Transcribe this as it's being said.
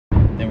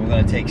then we're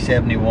going to take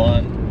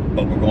 71,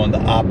 but we're going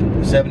the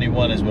opposite.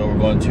 71 is where we're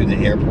going to the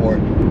airport.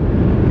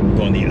 We're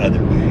going the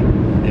other way.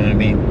 You know what I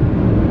mean?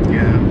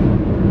 Yeah.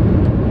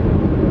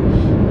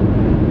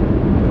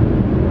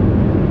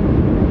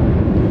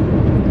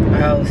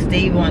 Oh,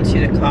 Steve wants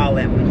you to call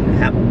him when you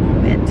have a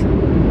moment.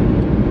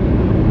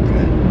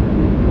 Okay.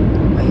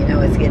 Well, you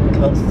know it's getting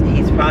close.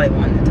 He's probably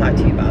wanting to talk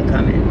to you about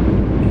coming.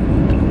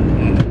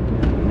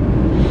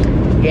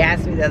 He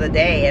asked me the other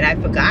day and I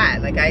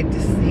forgot. Like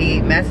he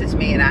messaged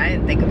me and I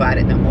didn't think about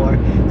it no more.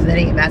 So then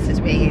he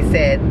messaged me, he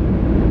said,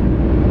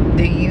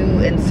 "Do you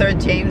and Sir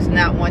James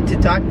not want to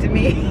talk to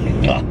me?"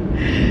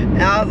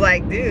 And I was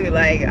like, dude,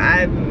 like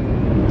I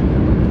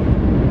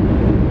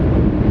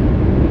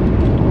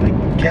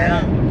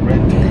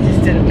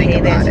just didn't think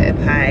about it.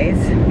 Guys,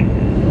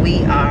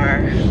 we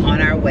are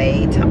on our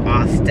way to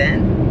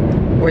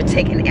Austin. We're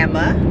taking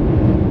Emma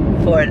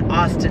for an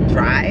Austin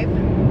drive.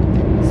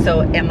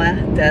 So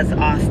Emma does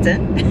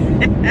Austin.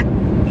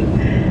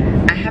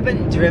 I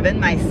haven't driven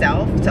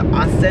myself to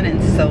Austin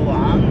in so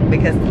long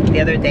because the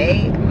other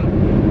day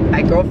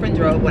my girlfriend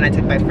drove when I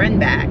took my friend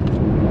back.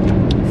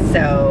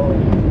 So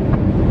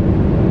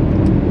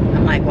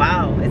I'm like,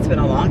 wow, it's been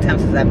a long time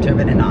since I've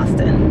driven in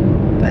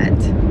Austin. But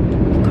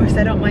of course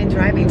I don't mind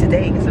driving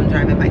today because I'm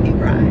driving my new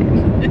ride.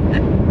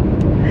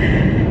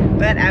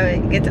 But I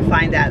get to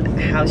find out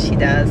how she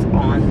does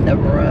on the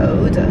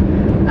road.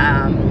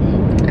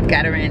 I've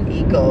got her in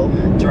Eco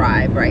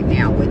Drive right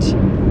now, which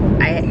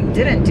I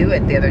didn't do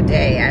it the other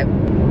day. I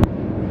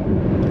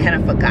kind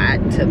of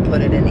forgot to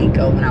put it in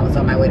Eco when I was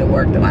on my way to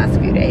work the last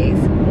few days.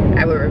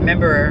 I would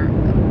remember,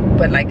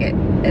 but like at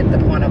the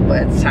point of,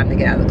 but it's time to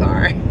get out of the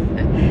car.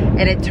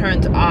 And it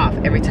turns off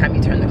every time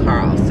you turn the car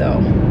off. So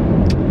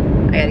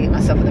I gotta get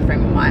myself in the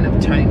frame of mind of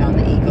turning on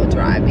the Eco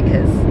Drive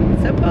because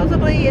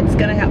supposedly it's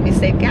gonna help me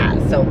save gas.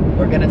 So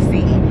we're gonna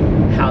see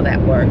how that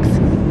works.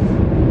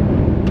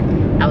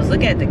 I was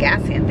looking at the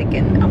gas can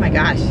thinking, oh my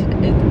gosh,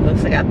 it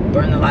looks like I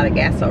burned a lot of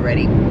gas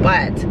already.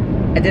 But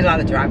I did a lot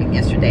of driving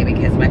yesterday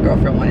because my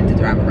girlfriend wanted to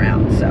drive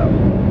around. So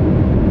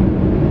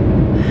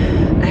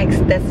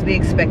that's to be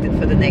expected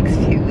for the next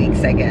few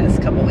weeks, I guess.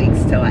 A couple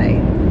weeks till I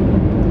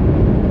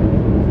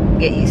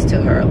get used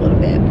to her a little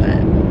bit.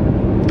 But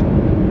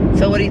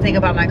so what do you think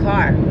about my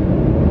car?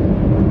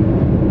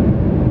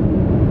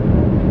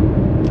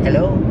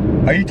 Hello?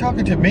 Are you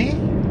talking to me?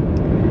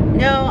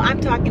 No, I'm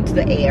talking to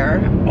the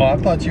air. Oh, I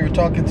thought you were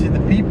talking to the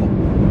people.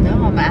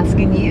 No, I'm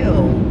asking you.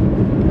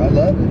 I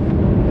love it.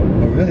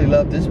 I really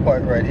love this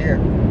part right here.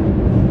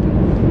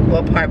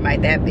 What part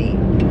might that be?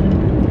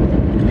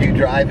 You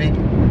driving.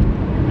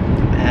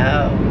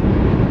 Oh.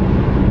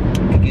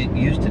 You get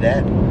used to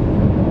that.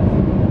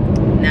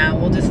 Now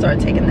we'll just start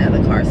taking the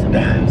other car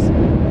sometimes.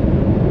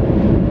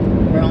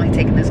 We're only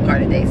taking this car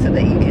today so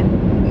that we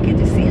can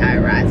just see how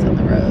it rides on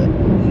the road,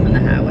 on the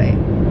highway.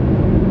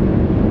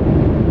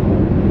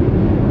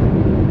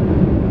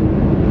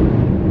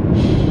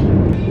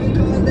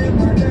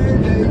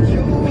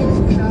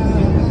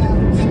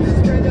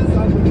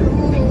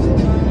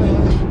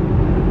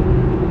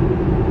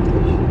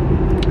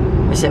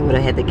 Wish I would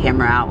have had the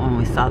camera out when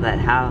we saw that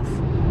house.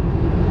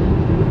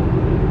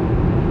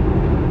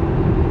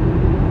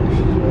 This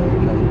is where we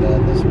come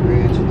down this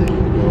bridge and then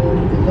we go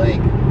over the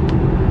lake.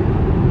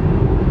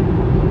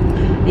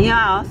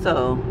 Yeah,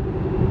 also,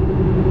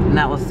 and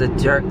that was the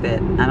jerk that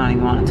I don't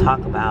even want to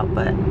talk about,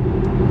 but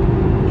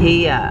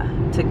he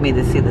took me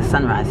to see the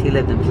sunrise. He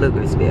lived in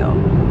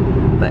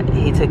Pflugersville, but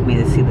he took me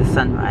to see the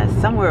sunrise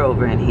somewhere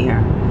over in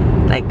here.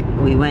 Like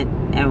we went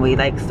and we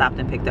like stopped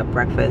and picked up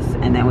breakfast,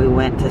 and then we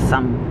went to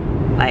some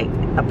like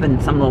up in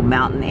some little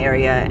mountain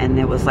area, and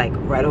it was like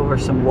right over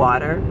some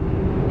water,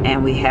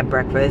 and we had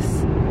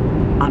breakfast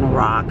on a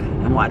rock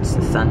and watched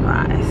the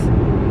sunrise.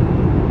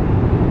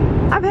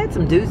 I've had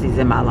some doozies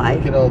in my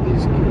life. Look at all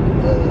these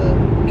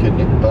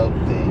canoe boat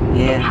things.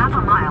 Yeah. In half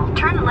a mile,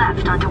 turn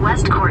left onto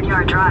West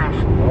Courtyard Drive.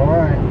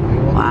 Alright.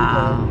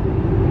 Wow.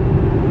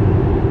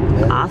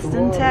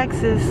 Austin,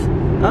 Texas.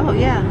 Oh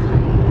yeah.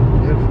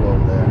 Beautiful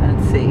over there.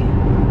 Let's see.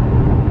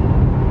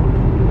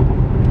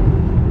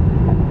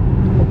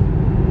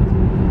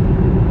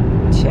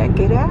 Check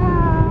it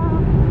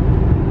out.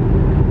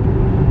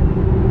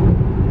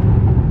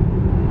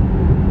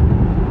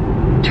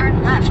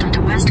 Turn left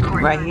onto West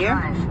Courtyard Right here?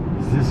 Drive.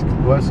 Is this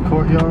West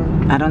Courtyard?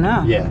 I don't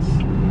know. Yes.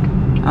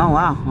 Oh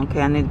wow.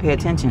 Okay, I need to pay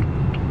attention.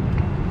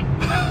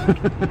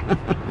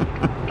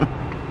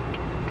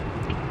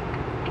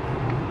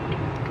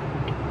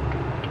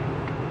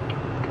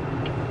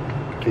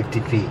 50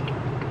 feet.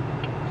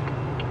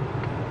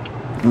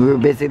 We were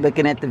busy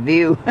looking at the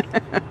view.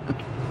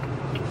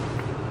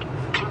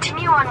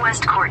 Continue on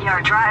West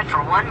Courtyard Drive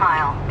for 1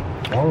 mile.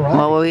 All right.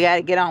 Well, we got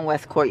to get on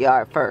West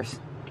Courtyard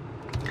first,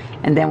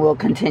 and then we'll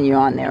continue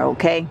on there.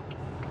 Okay.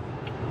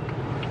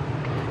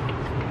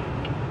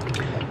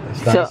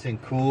 It's nice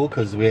and cool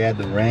because we had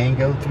the rain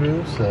go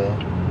through, so.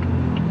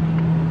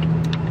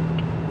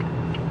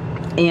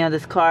 You know,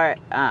 this car,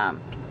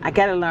 I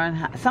gotta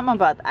learn something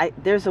about,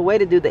 there's a way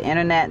to do the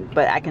internet,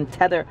 but I can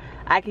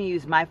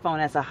use my phone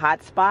as a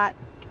hotspot,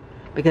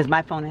 because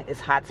my phone is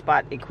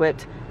hotspot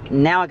equipped.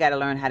 Now I got to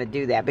learn how to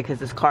do that because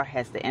this car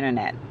has the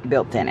internet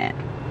built in it.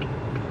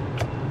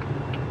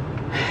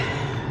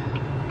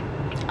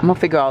 I'm gonna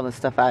figure all this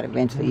stuff out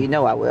eventually. You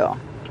know I will.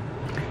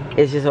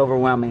 It's just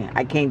overwhelming.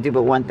 I can't do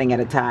but one thing at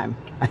a time.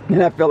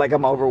 And I feel like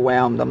I'm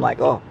overwhelmed. I'm like,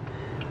 oh,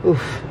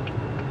 oof.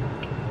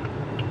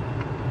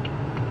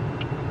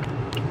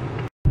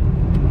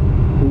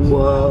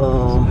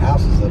 Whoa. Some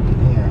houses up in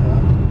here,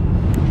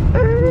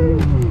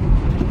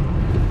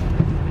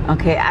 huh?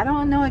 Okay, I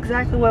don't know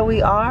exactly where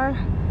we are,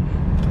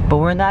 but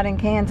we're not in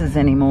Kansas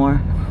anymore.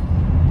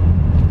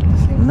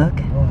 Look.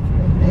 You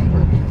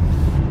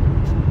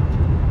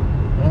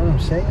know what I'm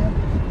saying?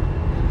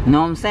 Know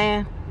what I'm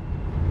saying?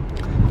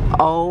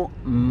 Oh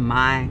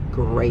my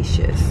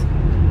gracious.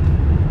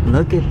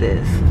 Look at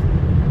this.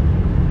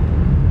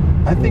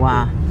 I think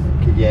wow.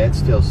 Okay, yeah, it's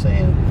still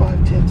saying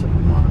 5/10 of a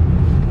mile.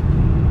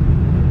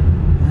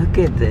 Look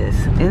at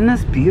this. Isn't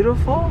this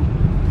beautiful?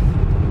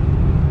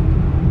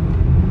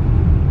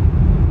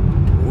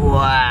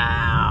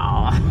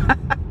 Wow.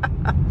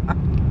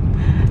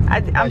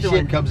 My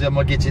ship comes in, I'm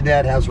gonna get you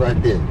that house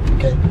right there.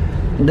 Okay.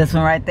 This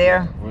one right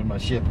there? When my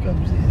ship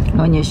comes in.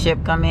 When your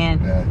ship come in?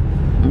 Yeah.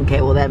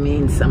 Okay, well that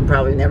means I'm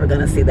probably never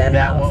gonna see that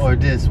house. That one or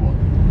this one?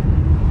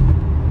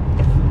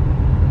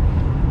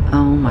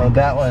 Oh my god.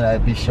 That one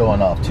I'd be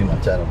showing off too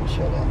much. I don't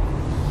show off.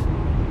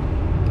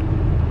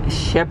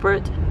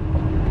 Shepherd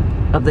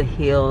of the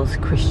Hills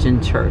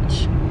Christian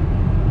Church.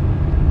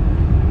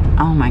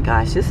 Oh my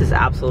gosh, this is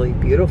absolutely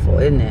beautiful,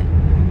 isn't it?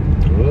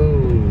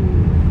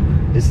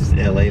 Whoa. This is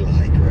LA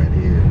like right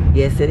here.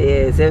 Yes, it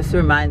is. This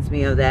reminds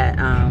me of that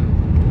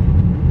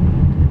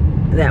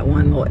that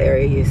one little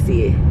area you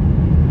see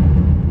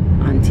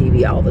on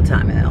TV all the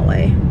time in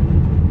LA.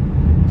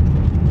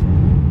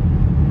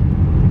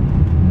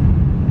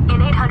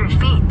 In 800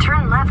 feet,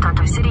 turn left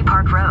onto City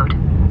Park Road.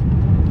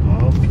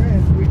 Okay,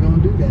 we're gonna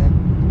do that.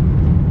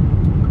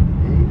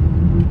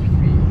 800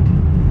 feet.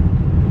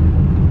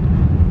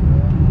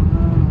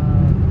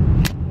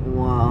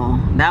 Whoa,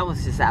 that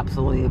was just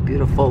absolutely a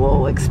beautiful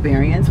little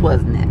experience,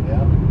 wasn't it?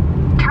 Yeah.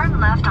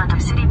 Turn left onto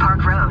City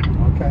Park Road.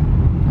 Okay.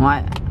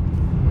 What?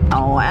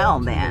 Oh well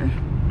then.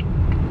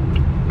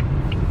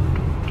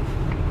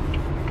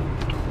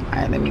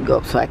 Alright, let me go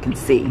up so I can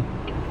see.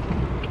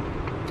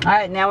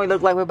 Alright, now we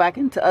look like we're back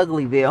into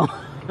Uglyville.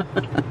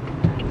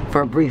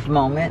 For a brief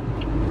moment.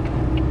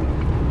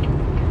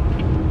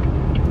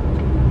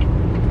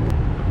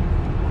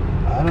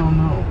 I don't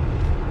know.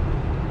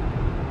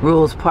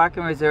 Rules: park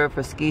and reserve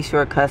for ski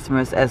shore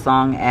customers as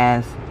long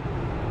as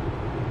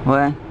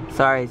what?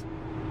 Sorry.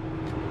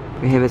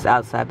 Prohibits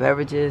outside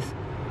beverages.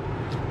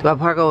 Do I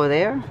park over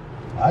there?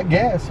 I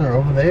guess, or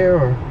over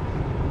there,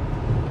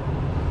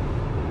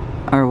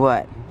 or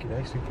what? You could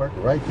actually park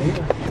right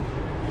there.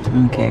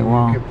 Okay, or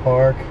well. You could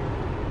park.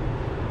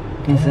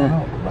 Is it?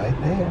 Right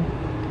there.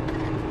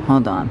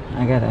 Hold on,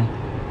 I gotta. I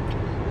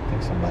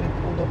think somebody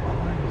pulled up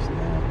behind us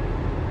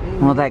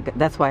now. Well,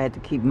 that's why I had to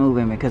keep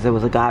moving because there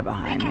was a guy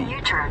behind Make a me.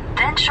 U-turn,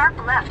 then sharp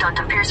left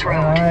onto Pierce Road.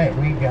 Alright,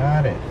 we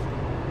got it.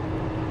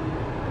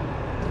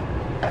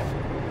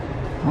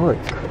 Oh,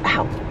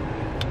 ow.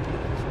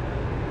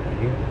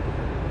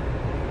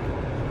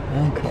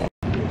 Okay.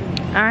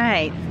 All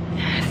right.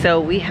 So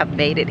we have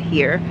made it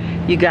here.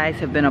 You guys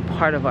have been a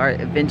part of our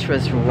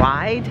adventurous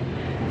ride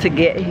to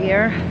get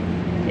here.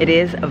 It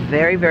is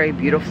very, very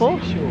beautiful.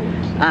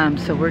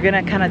 So we're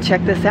gonna kind of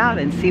check this out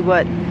and see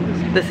what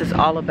this is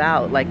all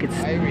about. Like,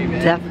 it's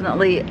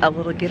definitely a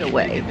little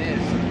getaway.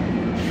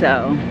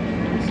 So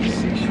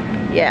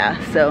yeah,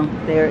 so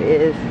there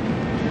is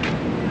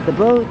the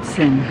boats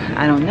and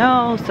I don't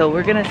know, so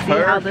we're gonna see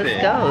how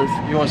this goes.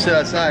 You want to sit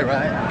outside,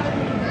 right?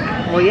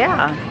 Well,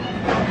 yeah,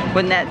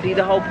 wouldn't that be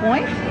the whole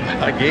point?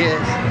 I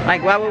guess.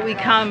 Like, why would we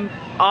come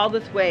all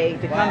this way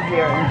to come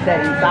here and sit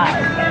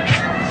inside?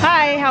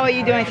 Hi, how are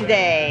you doing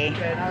today?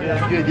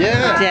 Just good,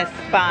 yeah. Just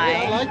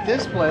fine. Yeah, I like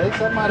this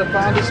place. I might have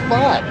found a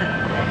spot.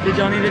 Did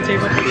y'all need a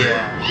table?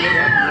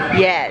 Yeah.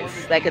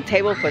 Yes, like a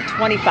table for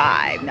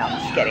 25. No, I'm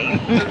just kidding.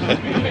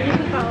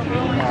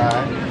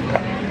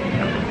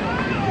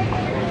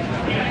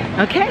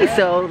 Okay,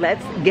 so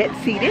let's get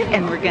seated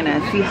and we're gonna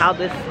see how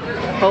this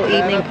whole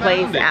evening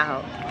plays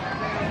out.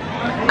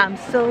 I'm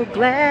so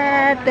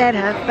glad that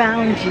I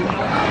found you.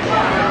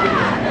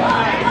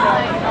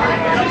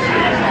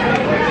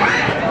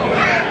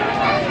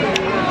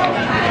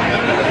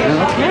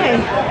 Okay.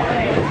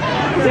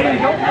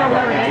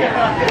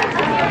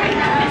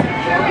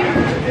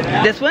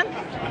 This one? Can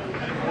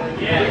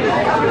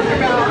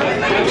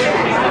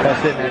I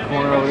sit in that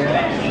corner over there?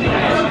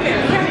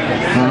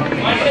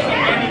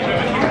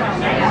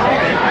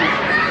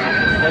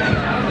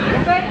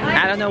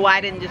 I don't know why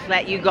I didn't just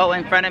let you go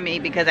in front of me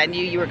because I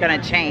knew you were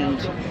gonna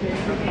change. You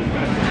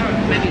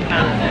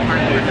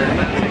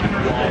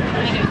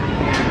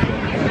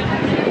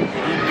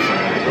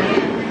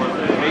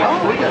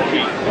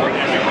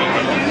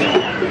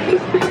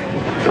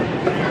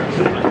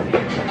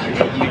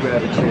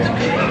grab a chair.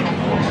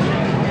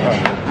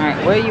 All right,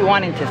 where are you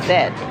wanting to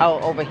sit? Oh,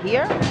 over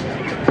here?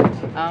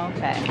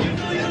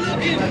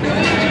 Okay.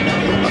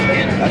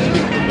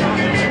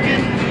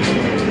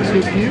 That's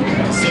good view.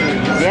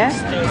 Yeah?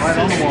 Right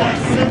on the water.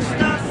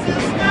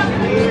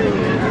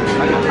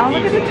 Oh,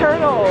 look at the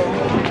turtle.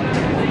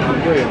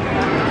 Where?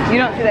 You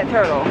don't see that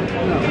turtle? No.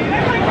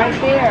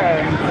 Right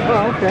there.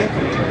 Oh, okay.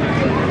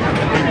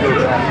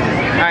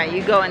 All right,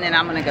 you go and then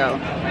I'm gonna go.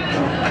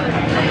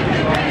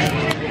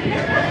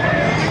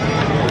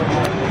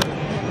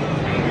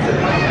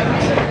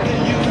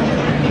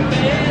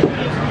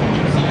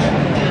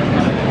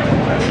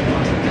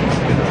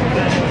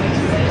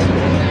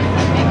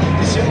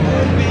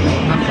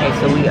 Okay,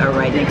 so we are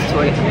right next to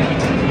we're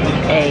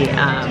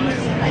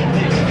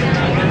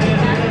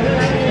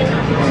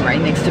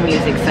right next to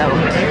music, so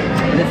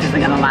this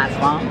isn't gonna last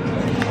long.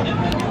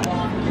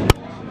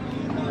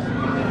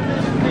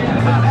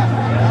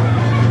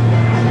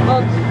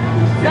 Well,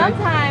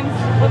 sometimes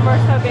when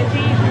we're so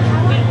busy,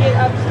 we get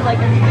up to like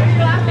 6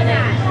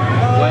 minutes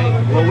Wait,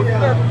 well,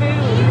 for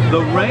food.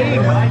 the rain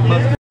must.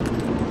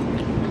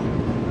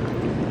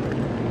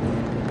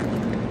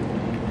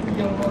 You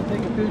gonna want to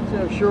take a picture?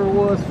 I'm sure it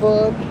was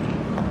fun.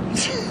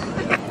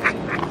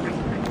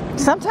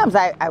 Sometimes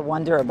I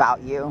wonder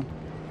about you.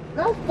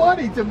 That's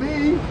funny to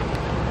me.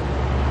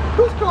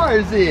 Whose car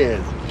is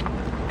this?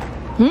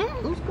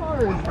 Whose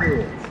car is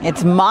this?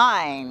 It's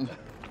mine.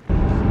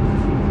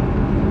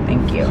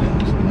 Thank you.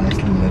 Nice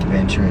little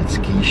adventure at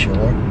Ski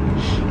Shore.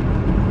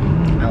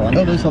 I wonder.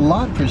 Oh, there's a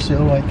lot for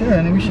sale right there.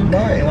 I think we should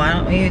buy it. Why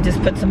don't you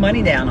just put some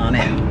money down on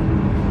it?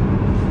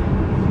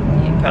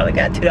 You probably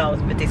got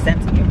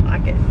 $2.50 in your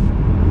pocket.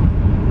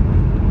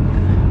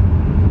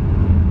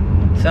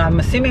 So I'm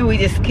assuming we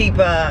just keep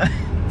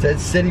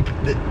That's City.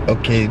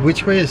 Okay,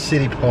 which way is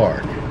City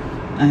Park? I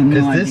have no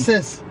Because idea. this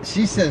says,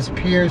 she says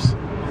Pierce.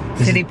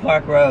 City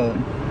Park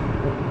Road.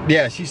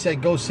 Yeah, she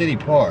said go City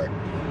Park.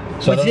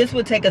 So I Which don't- this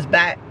would take us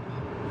back.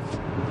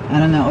 I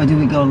don't know, or do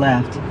we go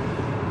left?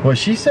 well,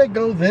 she said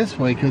go this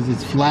way because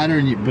it's flatter,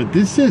 and but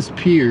this says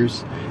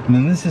Pierce, and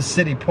then this is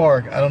City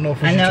Park. I don't know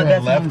if we I should know, turn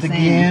that's what left I'm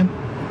again.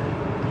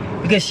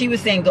 Because she was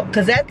saying,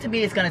 because that to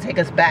me is going to take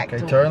us back. Okay,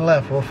 to, turn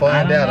left. We'll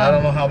find don't out. know. I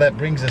don't know how that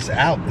brings us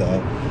out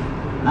though.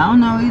 I don't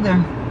know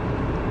either.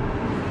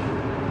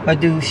 Or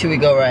should we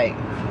go right?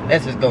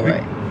 Let's just go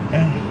right.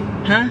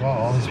 Huh? Wow,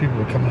 all these people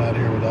are coming out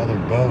here with all their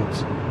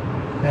boats. Yeah,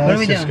 What are let's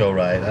we just doing? go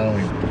right. I don't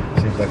even,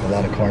 seems like a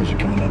lot of cars are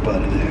coming up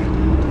out of there.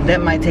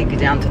 That might take you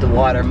down to the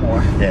water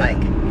more. Yeah.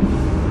 Like,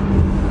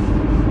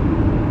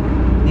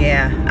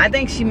 yeah, I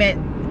think she meant,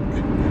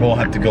 We'll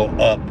have to go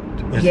up.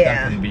 It's Yeah.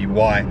 not going to be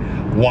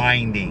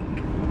winding.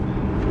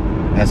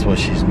 That's what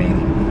she's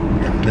meaning.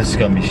 This is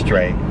going to be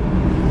straight.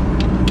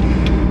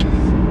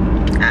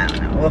 I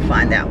don't know. We'll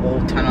find out.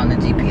 We'll turn on the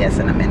GPS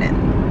in a minute.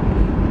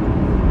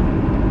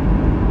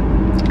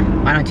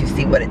 Why don't you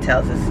see what it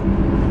tells us?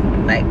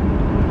 Like,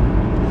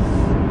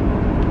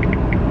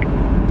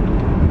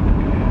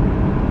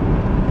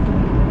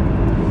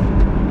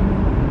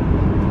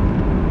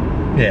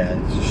 Yeah,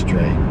 it's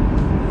straight.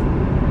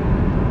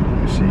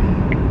 Let's see.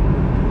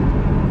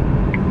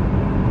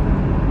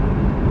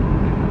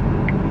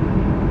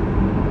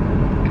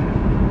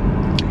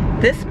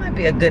 this might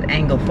be a good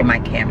angle for my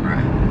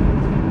camera.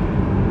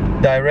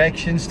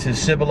 Directions to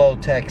Cibolo,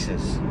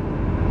 Texas.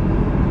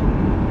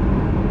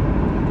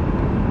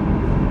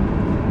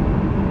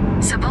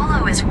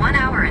 Cibolo is 1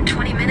 hour and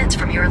 20 minutes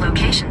from your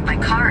location by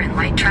car and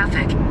light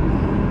traffic.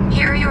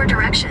 Here are your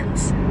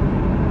directions.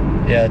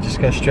 Yeah,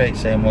 just go straight,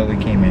 same way we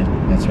came in.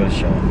 That's what it's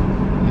showing.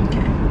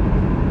 Okay.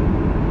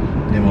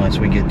 Then once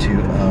we get to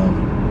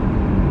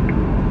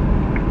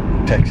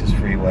Texas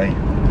Freeway,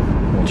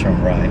 we'll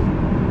turn right.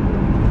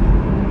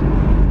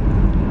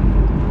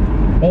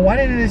 Well, why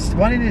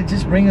didn't it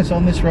just bring us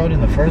on this road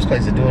in the first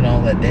place of doing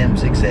all that damn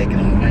zigzagging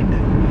and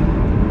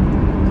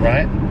winding?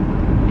 Right?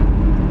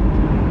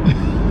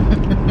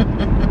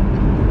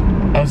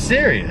 I'm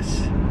serious.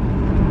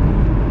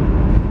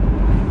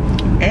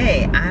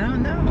 Hey, I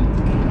don't know.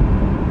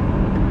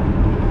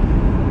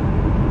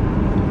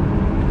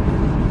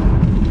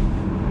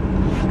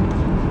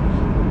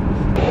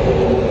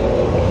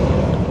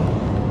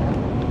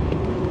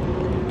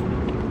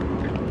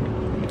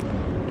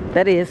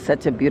 That is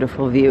such a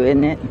beautiful view,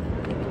 isn't it?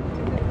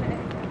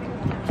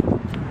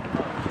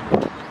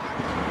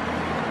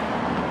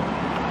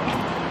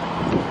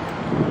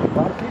 A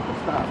lot of people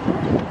stop.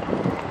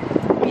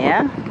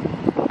 Yeah.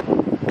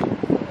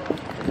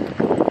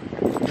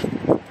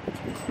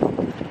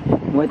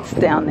 What's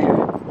down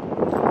there?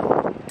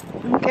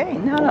 Okay,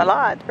 not a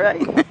lot,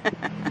 right?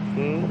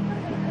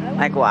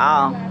 Like,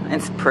 wow,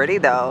 it's pretty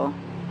though.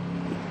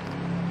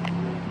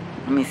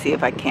 Let me see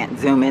if I can't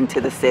zoom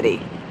into the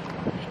city.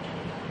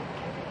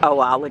 Oh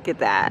wow, look at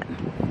that.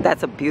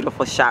 That's a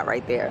beautiful shot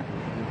right there.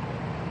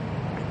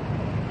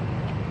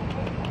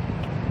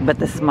 But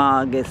the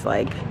smog is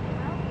like,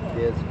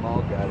 Yeah,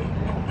 small got it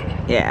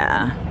now.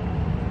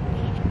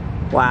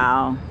 yeah.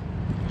 Wow.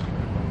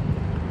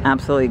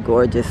 Absolutely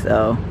gorgeous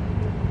though.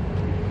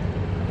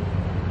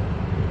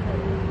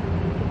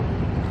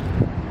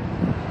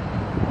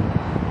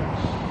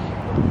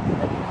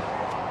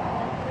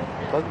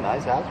 that's a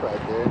nice house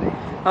right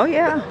there. Oh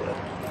yeah.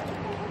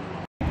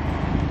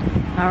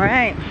 All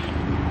right.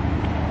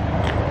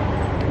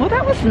 Well,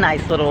 that was a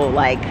nice little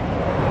like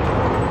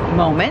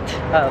moment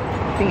of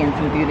seeing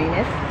some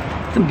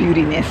beautiness. Some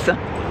beautiness.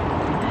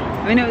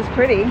 I mean, it was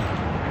pretty.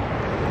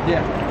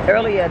 Yeah.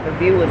 Earlier the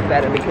view was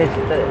better because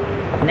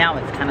now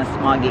it's kind of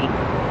smoggy.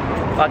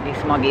 Foggy,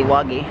 smoggy,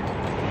 woggy.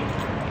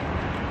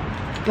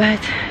 But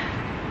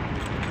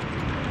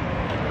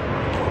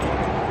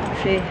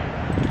see,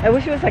 I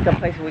wish it was like a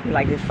place where we could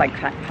like just like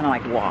kind of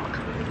like walk.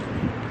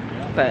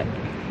 But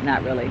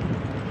not really.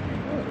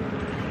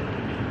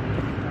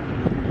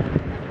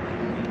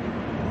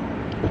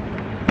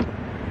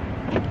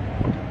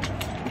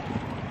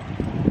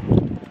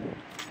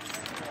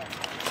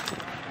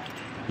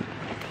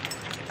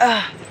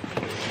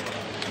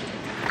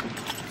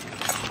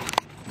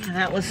 And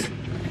that was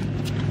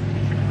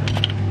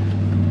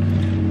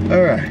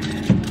all right.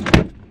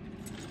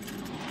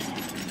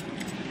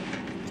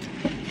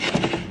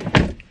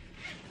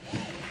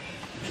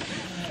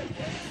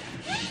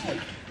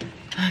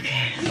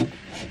 okay.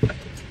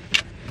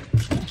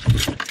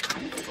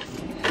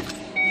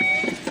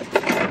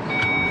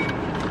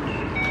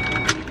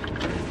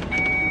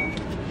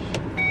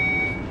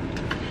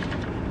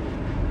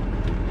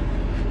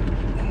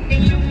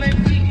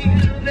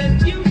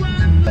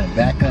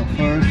 Back up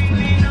first.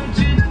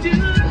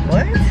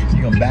 What?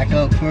 You gonna back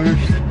up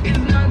first?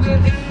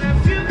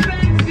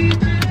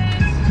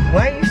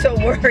 Why are you so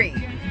worried?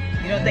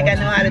 You don't think I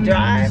know how to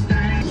drive?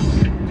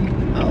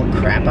 Oh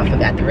crap, I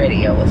forgot the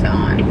radio was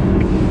on.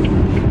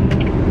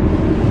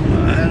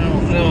 I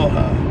don't know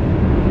how.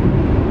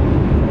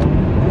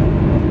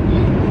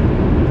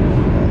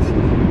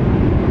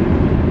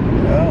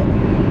 Well,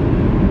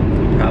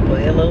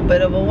 Probably a little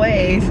bit of a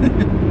ways.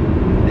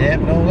 yeah,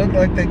 it don't look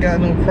like they got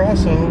no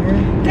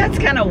crossover. That's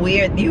kind of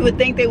weird. You would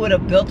think they would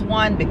have built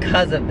one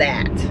because of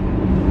that.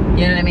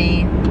 You know what I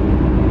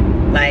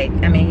mean? Like,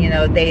 I mean, you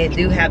know, they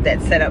do have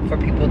that set up for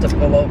people to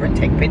pull over and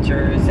take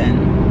pictures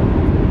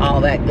and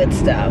all that good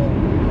stuff.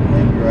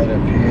 Maybe right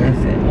up here.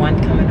 Is it one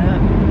coming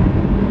up?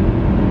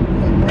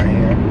 Like right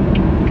here.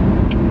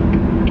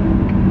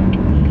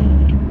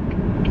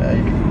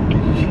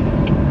 Because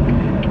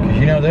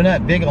you know, they're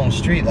not big on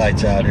street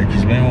lights out here.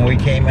 Because remember when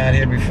we came out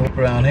here before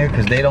around here?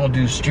 Because they don't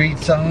do street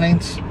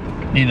signs.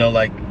 You know,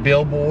 like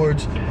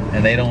billboards.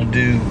 And they don't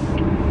do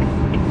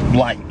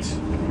lights.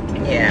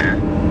 Yeah.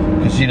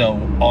 Because you know,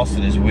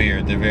 Austin is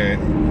weird. They're very...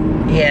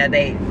 Yeah,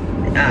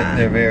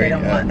 they're very they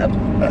don't want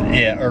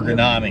yeah,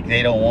 ergonomic.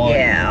 They don't want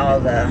all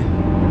the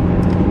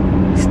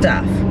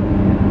stuff.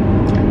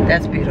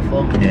 That's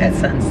beautiful. Yeah. At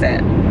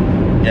sunset.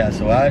 yeah.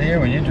 So out here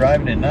when you're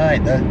driving at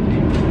night, that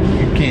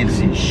you can't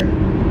see shit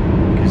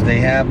because they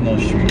have no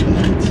street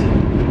lights.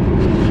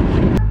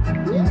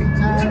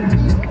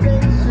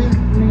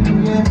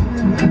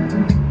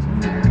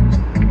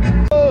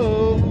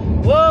 Whoa,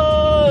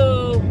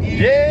 Whoa!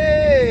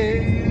 yeah,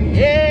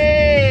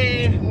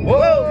 Yeah!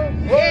 whoa,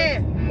 Yeah!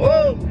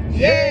 Whoa!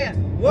 Yeah!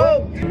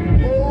 Whoa!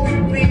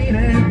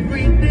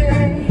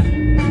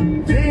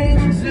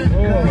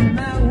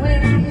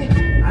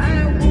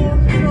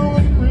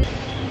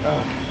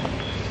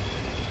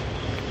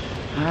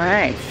 All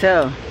right,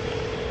 so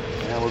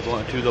now we're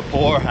going to the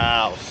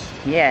poorhouse.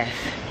 yes,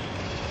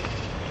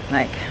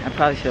 like I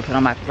probably should have put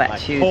on my flat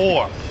Like shoes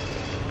poor.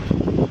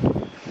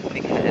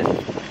 because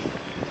it's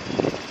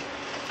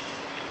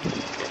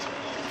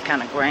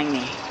kind of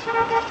grainy.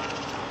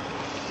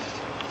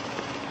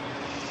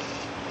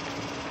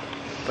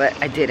 But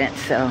I didn't,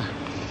 so.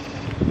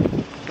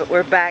 But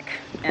we're back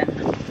in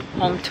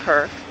home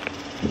turf,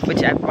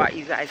 which I brought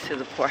you guys to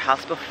the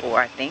poorhouse before,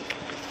 I think,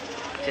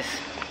 just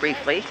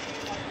briefly.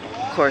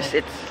 Of course,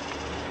 it's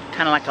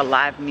kind of like a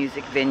live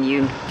music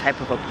venue type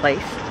of a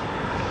place.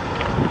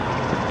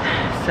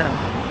 So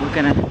we're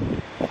gonna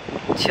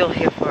chill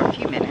here for a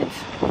few minutes.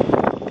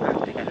 I'm gonna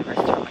go to the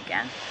restroom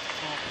again.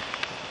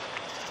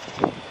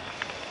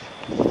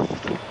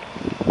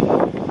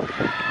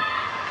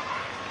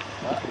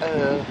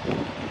 There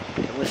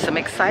was some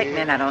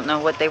excitement. I don't know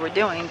what they were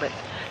doing, but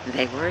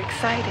they were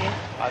excited.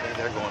 I think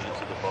they're going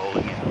into the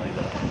bowling alley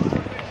though.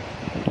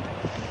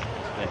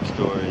 Next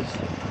door is,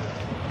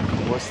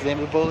 what's the name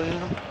of the bowling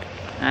alley?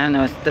 I don't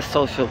know, it's the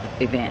social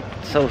event.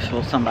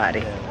 Social somebody.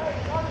 The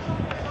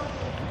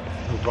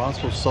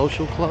Bronxville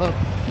Social Club?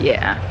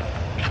 Yeah.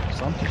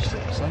 Some shit.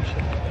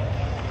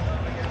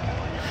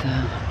 So,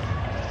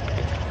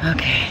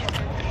 okay.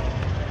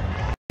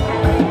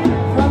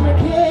 From the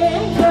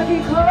Kentucky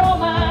coal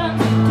mine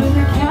to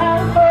the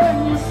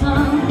California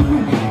sun,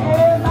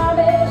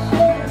 everybody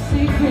shares the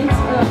secrets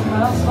of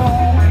my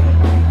soul.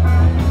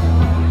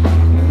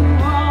 You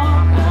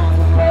walk out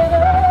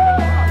together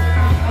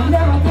and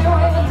everything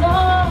went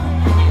on.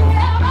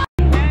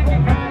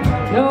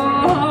 Your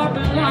heart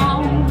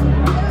belongs to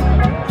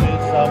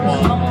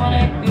someone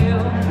like you.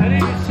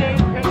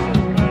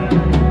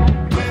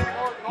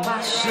 Why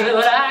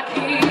should I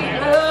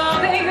keep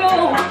loving you?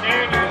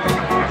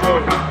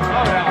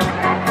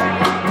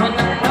 When I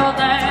know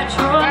that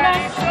you're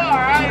not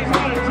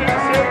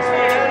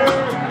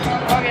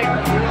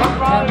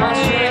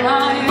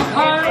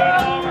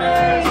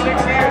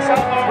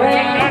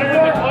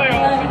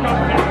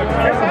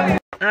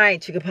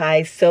right, Sugar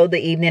Pies, so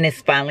the evening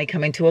is finally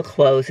coming to a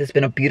close. It's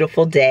been a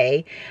beautiful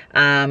day.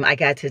 I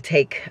got to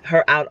take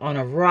her out on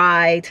a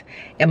ride.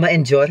 Emma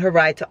enjoyed her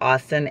ride to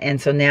Austin,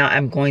 and so now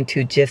I'm going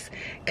to just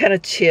kind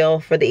of chill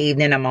for the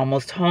evening. I'm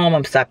almost home.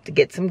 I'm stopped to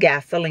get some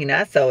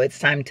gasolina, so it's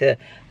time to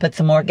put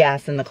some more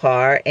gas in the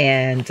car.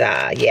 And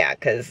yeah,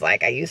 because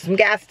like I used some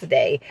gas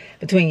today.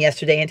 Between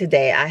yesterday and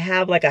today, I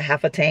have like a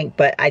half a tank,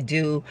 but I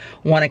do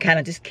want to kind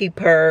of just keep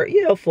her,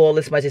 you know, full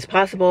as much as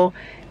possible.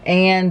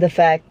 And the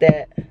fact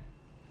that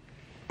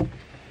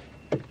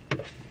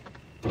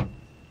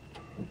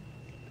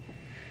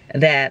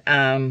it's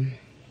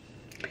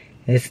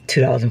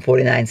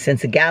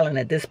 $2.49 a gallon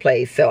at this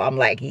place, so I'm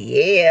like,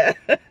 yeah.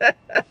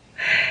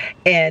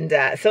 And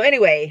so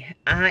anyway,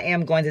 I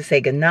am going to say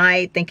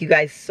goodnight. Thank you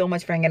guys so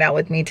much for hanging out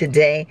with me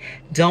today.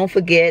 Don't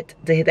forget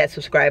to hit that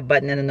subscribe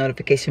button and the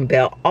notification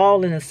bell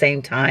all in the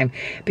same time,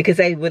 because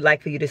I would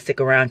like for you to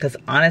stick around, because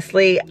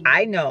honestly,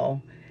 I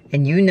know,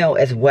 and you know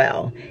as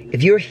well,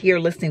 if you're here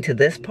listening to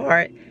this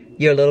part,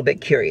 you're a little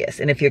bit curious.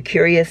 And if you're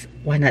curious,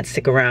 why not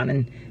stick around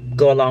and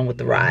go along with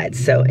the ride?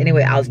 So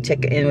anyway, I'll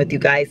check in with you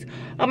guys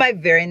on my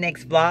very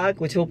next vlog,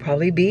 which will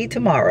probably be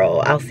tomorrow.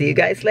 I'll see you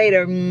guys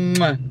later.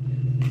 Mwah.